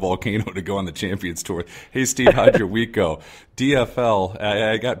for the volcano to go on the Champions Tour. Hey, Steve, how'd your week go? DFL,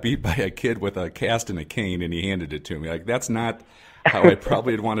 I got beat by a kid with a cast and a cane, and he handed it to me. Like, that's not how I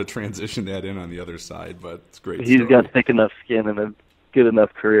probably would want to transition that in on the other side, but it's great. He's got thick enough skin and a good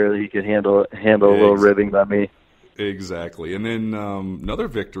enough career that he can handle a little ribbing by me. Exactly. And then another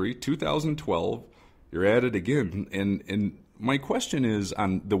victory, 2012. You're at it again, and my question is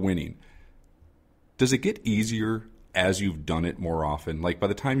on the winning. Does it get easier as you've done it more often? Like by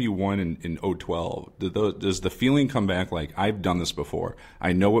the time you won in 2012, does the feeling come back like, I've done this before.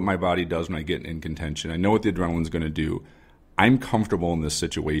 I know what my body does when I get in contention. I know what the adrenaline's going to do. I'm comfortable in this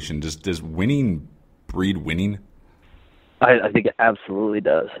situation. Does winning breed winning? I think it absolutely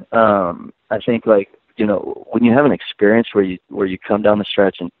does. I think when you have an experience where you come down the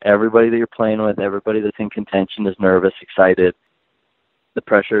stretch and everybody that you're playing with, everybody that's in contention is nervous, excited, the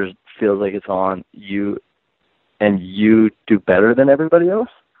pressure feels like it's on you, and you do better than everybody else,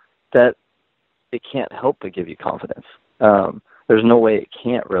 that it can't help but give you confidence. There's no way it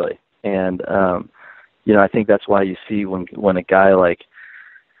can't really. And, I think that's why you see when a guy like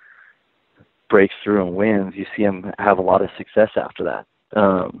breaks through and wins, you see him have a lot of success after that.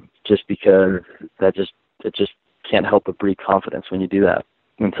 Just because it just can't help but breed confidence when you do that.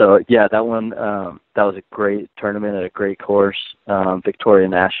 And so, that one, that was a great tournament at a great course, Victoria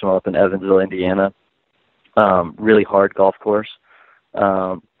National up in Evansville, Indiana. Really hard golf course.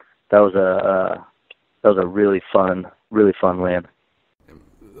 That was a really fun win.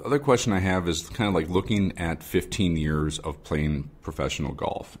 The other question I have is kind of like looking at 15 years of playing professional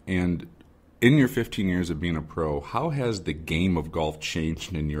golf. And in your 15 years of being a pro, how has the game of golf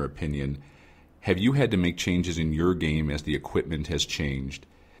changed in your opinion? Have you had to make changes in your game as the equipment has changed?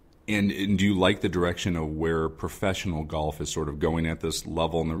 And do you like the direction of where professional golf is sort of going at this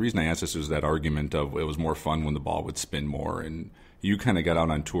level? And the reason I ask this is that argument of it was more fun when the ball would spin more. And you kind of got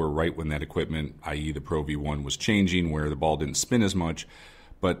out on tour right when that equipment, i.e. the Pro V1, was changing, where the ball didn't spin as much.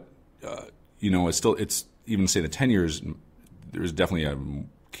 But, it's even say the 10 years, there's definitely a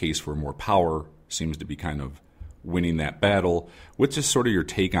case where more power seems to be kind of winning that battle. What's just sort of your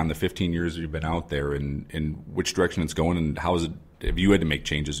take on the 15 years you've been out there and which direction it's going, and how is it, have you had to make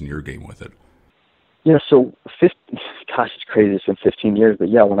changes in your game with it? Yeah, so it's crazy. It's been 15 years, but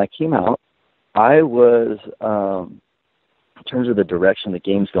when I came out, I was, in terms of the direction the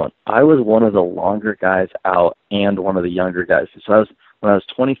game's going, I was one of the longer guys out and one of the younger guys. So when I was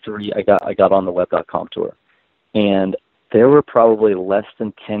 23, I got on the web.com tour, and there were probably less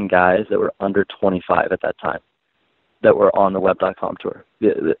than 10 guys that were under 25 at that time that were on the web.com tour.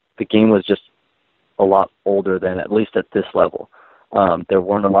 The game was just a lot older than, at least at this level. There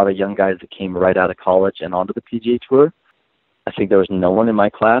weren't a lot of young guys that came right out of college and onto the PGA Tour. I think there was no one in my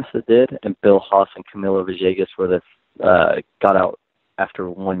class that did, and Bill Haas and Camilo Villegas were the got out after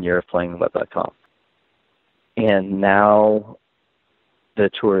 1 year of playing the web.com. And now the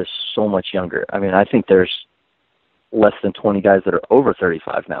tour is so much younger. I mean, I think there's less than 20 guys that are over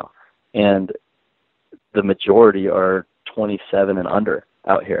 35 now, and the majority are 27 and under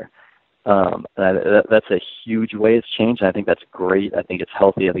out here. That's a huge way it's changed. I think that's great. I think it's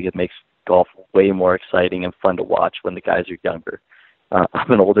healthy. I think it makes golf way more exciting and fun to watch when the guys are younger.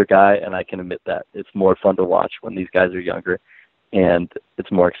 I'm an older guy, and I can admit that. It's more fun to watch when these guys are younger, and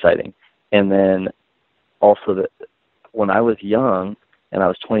it's more exciting. And then also, when I was young, and I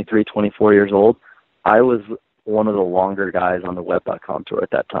was 23, 24 years old, I was one of the longer guys on the web.com tour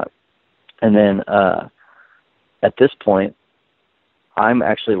at that time. And then at this point, I'm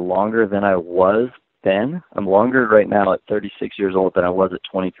actually longer than I was then. I'm longer right now at 36 years old than I was at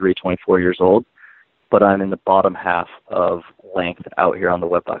 23, 24 years old, but I'm in the bottom half of length out here on the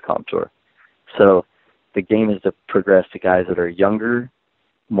web.com tour. So the game is to progress to guys that are younger,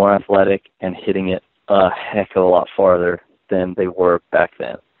 more athletic, and hitting it a heck of a lot farther than they were back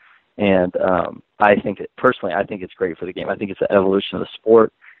then. And I think it's great for the game. I think it's an evolution of the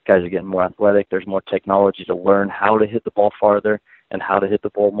sport. Guys are getting more athletic. There's more technology to learn how to hit the ball farther and how to hit the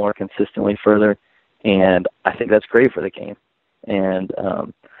ball more consistently further. And I think that's great for the game. And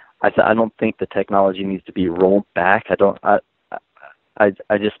I don't think the technology needs to be rolled back.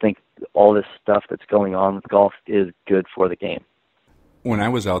 I just think all this stuff that's going on with golf is good for the game. When I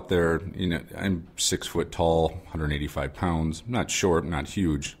was out there, I'm 6 foot tall, 185 pounds, not short, not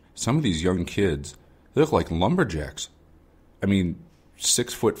huge. Some of these young kids, they look like lumberjacks. I mean,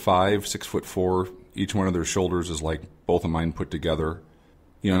 6'5", 6'4", each one of their shoulders is like both of mine put together.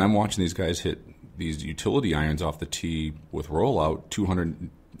 And I'm watching these guys hit these utility irons off the tee with rollout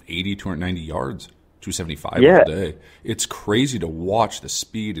 280, 290 yards, 275 all day. It's crazy to watch the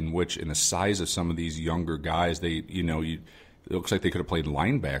speed in which, and the size of some of these younger guys. It looks like they could have played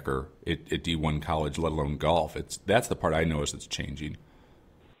linebacker at D1 college, let alone golf. That's the part I notice that's changing.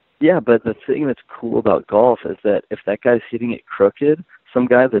 Yeah, but the thing that's cool about golf is that if that guy's hitting it crooked, some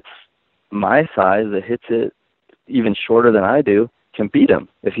guy that's my size that hits it even shorter than I do can beat him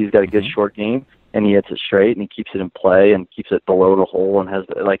if he's got a good short game and he hits it straight and he keeps it in play and keeps it below the hole and has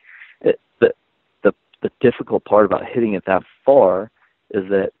the difficult part about hitting it that far is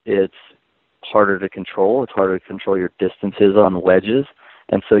that it's harder to control. It's harder to control your distances on wedges.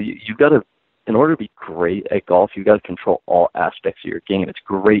 And so you've got to, in order to be great at golf, you've got to control all aspects of your game. It's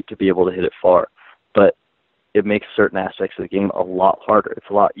great to be able to hit it far, but it makes certain aspects of the game a lot harder. It's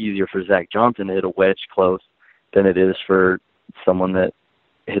a lot easier for Zach Johnson to hit a wedge close than it is for someone that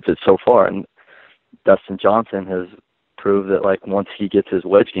hits it so far. And Dustin Johnson has proved that, like, once he gets his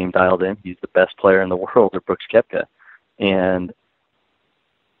wedge game dialed in, he's the best player in the world, or Brooks Koepka. And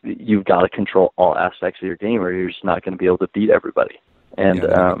you've got to control all aspects of your game, or you're just not going to be able to beat everybody. And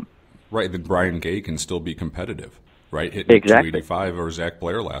right, then Brian Gay can still be competitive, right? Hitting 285 or Zach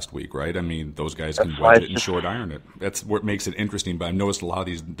Blair last week, right? I mean, those guys can wedge it and short iron it. That's what makes it interesting. But I've noticed a lot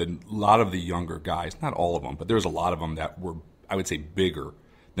of the younger guys, not all of them, but there's a lot of them that were, I would say, bigger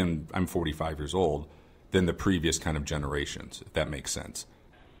than, I'm 45 years old, than the previous kind of generations, if that makes sense.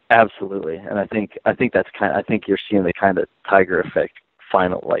 Absolutely, and I think you're seeing the kind of Tiger effect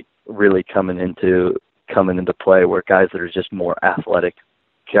really coming into play, where guys that are just more athletic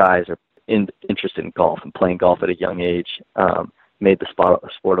guys are interested in golf and playing golf at a young age, made the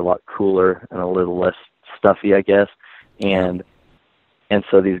sport a lot cooler and a little less stuffy, I guess. And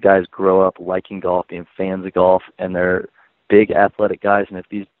so these guys grow up liking golf, being fans of golf, and they're big athletic guys. And if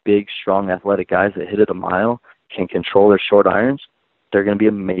these big, strong athletic guys that hit it a mile can control their short irons, they're going to be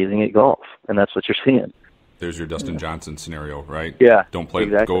amazing at golf. And that's what you're seeing. There's your Dustin Johnson scenario, right? Yeah. Don't play,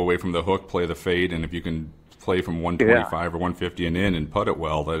 exactly. Go away from the hook, play the fade, and if you can play from 125 or 150 and in and putt it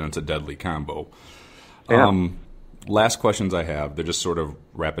well, then it's a deadly combo. Yeah. Last questions I have, they're just sort of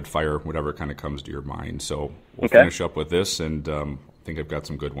rapid fire, whatever kind of comes to your mind. So we'll finish up with this, and I think I've got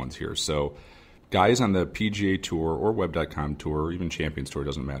some good ones here. So guys on the PGA Tour or Web.com Tour or even Champions Tour,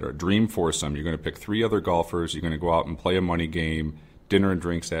 doesn't matter, a dream foursome. You're going to pick 3 other golfers. You're going to go out and play a money game, dinner and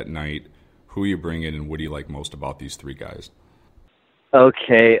drinks at night. Who you bring in, and what do you like most about these 3 guys?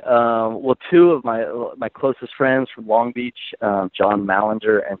 Okay. Well, 2 of my closest friends from Long Beach, John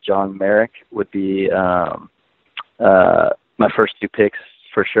Mallinger and John Merrick, would be my first 2 picks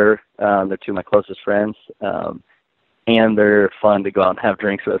for sure. They're 2 of my closest friends, and they're fun to go out and have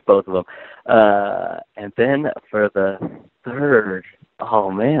drinks with, both of them. And then for the third, oh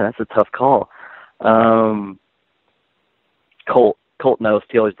man, that's a tough call. Colt knows.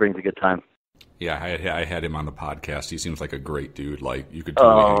 He always brings a good time. Yeah, I had him on the podcast. He seems like a great dude. Like, you could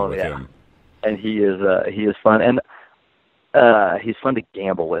totally hang with him. And he is fun, and he's fun to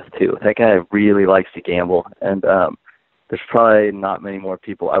gamble with too. That guy really likes to gamble, and there's probably not many more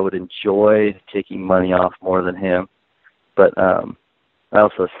people I would enjoy taking money off more than him. But I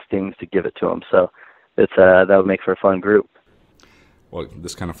also stings to give it to him, so it's that would make for a fun group. Well,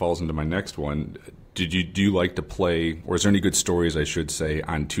 this kind of falls into my next one. Do you like to play, or is there any good stories, I should say,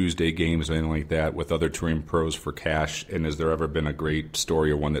 on Tuesday games or anything like that with other touring pros for cash? And has there ever been a great story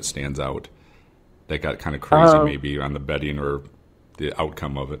or one that stands out that got kind of crazy maybe on the betting or the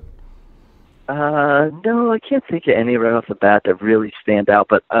outcome of it? No, I can't think of any right off the bat that really stand out,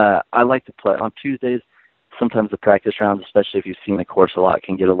 but I like to play on Tuesdays. Sometimes the practice rounds, especially if you've seen the course a lot,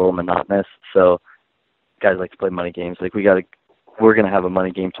 can get a little monotonous. So guys like to play money games. Like, we're going to have a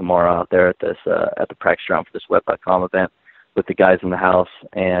money game tomorrow out there at this at the practice round for this Web.com event with the guys in the house.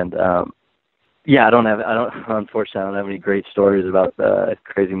 And unfortunately, I don't have any great stories about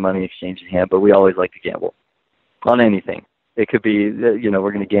crazy money exchange in hand, but we always like to gamble on anything. It could be,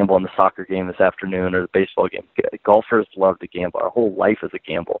 we're going to gamble on the soccer game this afternoon or the baseball game. Golfers love to gamble. Our whole life is a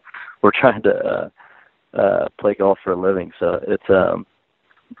gamble. We're trying to play golf for a living, so it's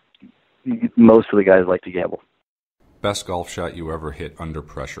most of the guys like to gamble. Best golf shot you ever hit under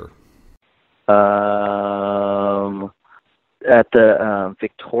pressure? At the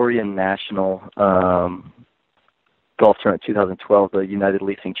Victorian National Golf Tournament 2012, the United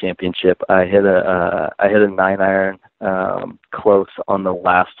Leasing Championship, I hit a 9-iron close on the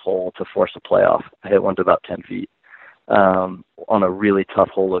last hole to force a playoff. I hit one to about 10 feet on a really tough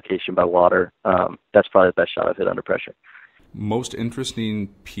hole location by water. That's probably the best shot I've hit under pressure. Most interesting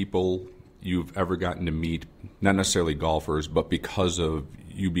people you've ever gotten to meet, not necessarily golfers, but because of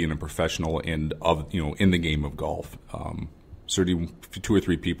you being a professional and in the game of golf. Certainly 2 or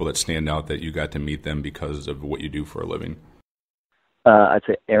 3 people that stand out that you got to meet them because of what you do for a living. I'd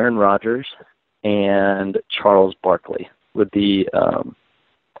say Aaron Rodgers and Charles Barkley would be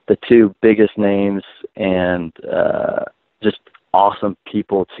the 2 biggest names, and just awesome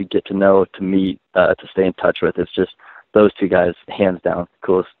people to get to know, to meet, to stay in touch with. It's just those 2 guys, hands down,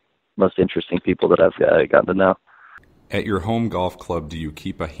 coolest, most interesting people that I've gotten to know. At your home golf club, do you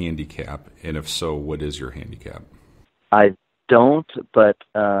keep a handicap? And if so, what is your handicap? I don't, but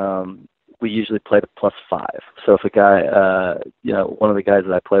we usually play to +5. So if a guy, one of the guys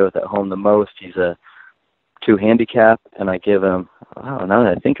that I play with at home the most, he's a 2 handicap, and I give him, now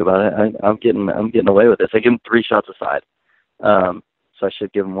that I think about it, I'm getting away with this. I give him 3 shots aside. So I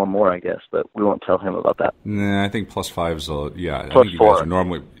should give him 1 more, I guess, but we won't tell him about that. Nah, I think +5's, I plus think you 4. guys are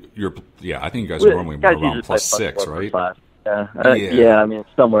normally, I think you guys are normally more around +6, right? +5. Yeah, I mean,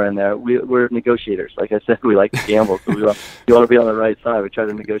 somewhere in there. We're negotiators. Like I said, we like to gamble, so you want to be on the right side. We try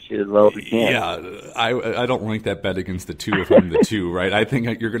to negotiate as well as we can. Yeah, I don't like that bet against the 2 if I'm the 2, right? I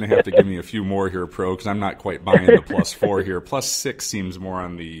think you're going to have to give me a few more here, Pro, because I'm not quite buying the +4 here. +6 seems more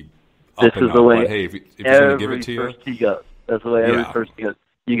on the up this and is up. The way but hey, if he's going to give it to you, he goes. That's the way every first he goes.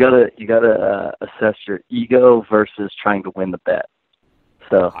 You gotta assess your ego versus trying to win the bet.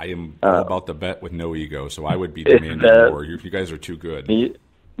 So I am all about the bet with no ego, so I would be demanding more. You guys are too good.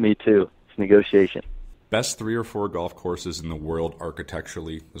 Me too. It's negotiation. Best 3 or 4 golf courses in the world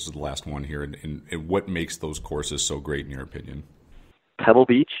architecturally. This is the last one here. And what makes those courses so great in your opinion? Pebble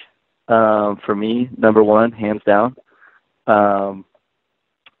Beach, for me, number 1, hands down.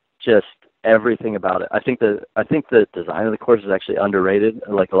 Just everything about it. I think the design of the course is actually underrated.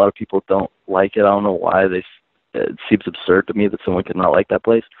 Like, a lot of people don't like it. I don't know why. It seems absurd to me that someone could not like that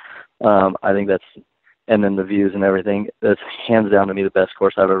place. I think and then the views and everything. That's hands down to me the best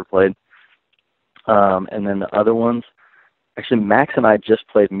course I've ever played. And then the other ones, actually, Max and I just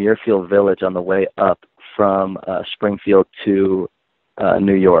played Muirfield Village on the way up from Springfield to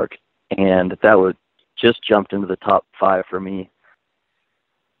New York, and that would just jumped into the top 5 for me.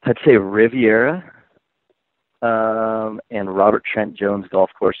 I'd say Riviera and Robert Trent Jones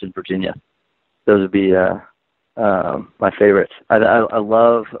Golf Course in Virginia. Those would be my favorites. I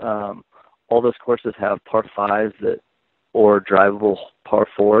love all those courses have par 5s or drivable par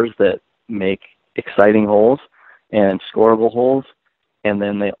 4s that make exciting holes and scoreable holes, and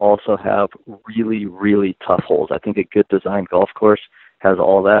then they also have really, really tough holes. I think a good designed golf course has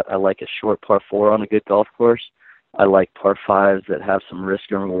all that. I like a short par 4 on a good golf course. I like par 5s that have some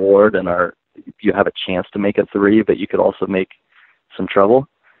risk and reward and you have a chance to make a 3, but you could also make some trouble.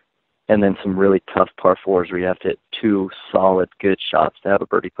 And then some really tough par 4s where you have to hit 2 solid, good shots to have a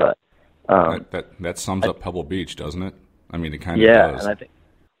birdie putt. That sums up Pebble Beach, doesn't it? I mean, it kind of does. And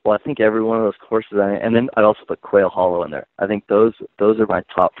I think every one of those courses, and then I'd also put Quail Hollow in there. I think those are my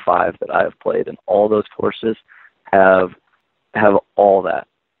top 5 that I have played, and all those courses have all that.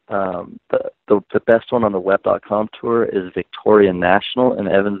 The best one on the web.com tour is Victorian National in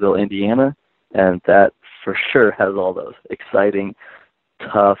Evansville, Indiana, and that for sure has all those exciting,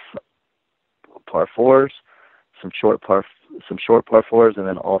 tough par 4s, some short par 4s, and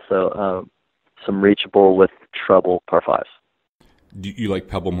then also some reachable with trouble par 5s. Do you like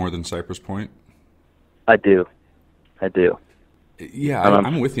Pebble more than Cypress Point? I do. Yeah,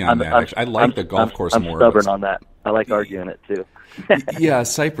 I'm with you on that. I like the golf course more. I'm stubborn on that. I like arguing it too. Yeah,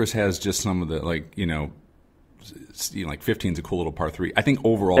 Cypress has just some of the like 15's a cool little par 3. I think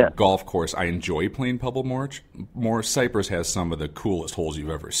overall golf course, I enjoy playing Pebble more. Cypress has some of the coolest holes you've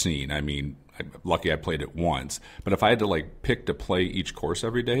ever seen. I mean, I'm lucky I played it once. But if I had to pick to play each course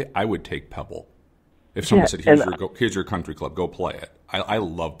every day, I would take Pebble. If someone said, here's your country club, go play it. I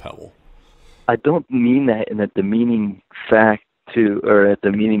love Pebble. I don't mean that in a demeaning or a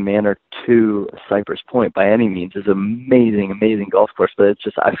demeaning manner to Cypress Point by any means. It's an amazing, amazing golf course, but it's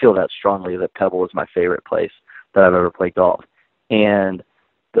just I feel that strongly that Pebble is my favorite place that I've ever played golf. And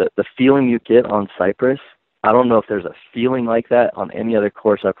the feeling you get on Cypress, I don't know if there's a feeling like that on any other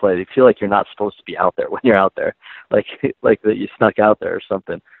course I played. You feel like you're not supposed to be out there when you're out there, like that you snuck out there or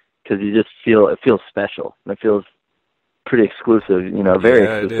something, because you just feel it feels special and it feels pretty exclusive, very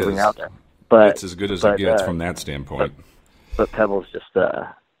exclusive when you're out there. but it's as good as it gets from that standpoint. But Pebble's just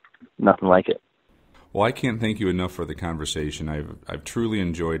nothing like it. Well, I can't thank you enough for the conversation. I've truly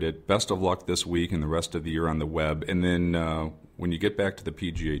enjoyed it. Best of luck this week and the rest of the year on the web. And then when you get back to the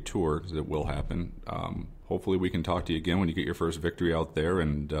PGA Tour, because it will happen, hopefully we can talk to you again when you get your first victory out there,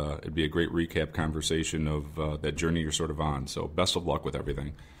 and it'd be a great recap conversation of that journey you're sort of on. So best of luck with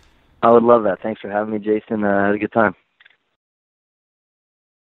everything. I would love that. Thanks for having me, Jason. I had a good time.